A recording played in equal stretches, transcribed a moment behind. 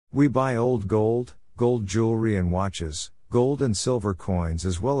We buy old gold, gold jewelry and watches, gold and silver coins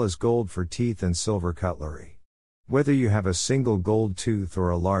as well as gold for teeth and silver cutlery. Whether you have a single gold tooth or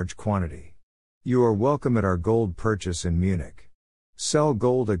a large quantity, you are welcome at our gold purchase in Munich. Sell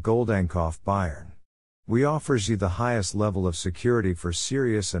gold at Goldankauf München. We offers you the highest level of security for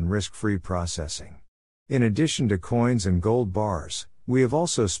serious and risk-free processing. In addition to coins and gold bars, we have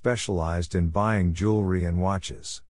also specialized in buying jewelry and watches.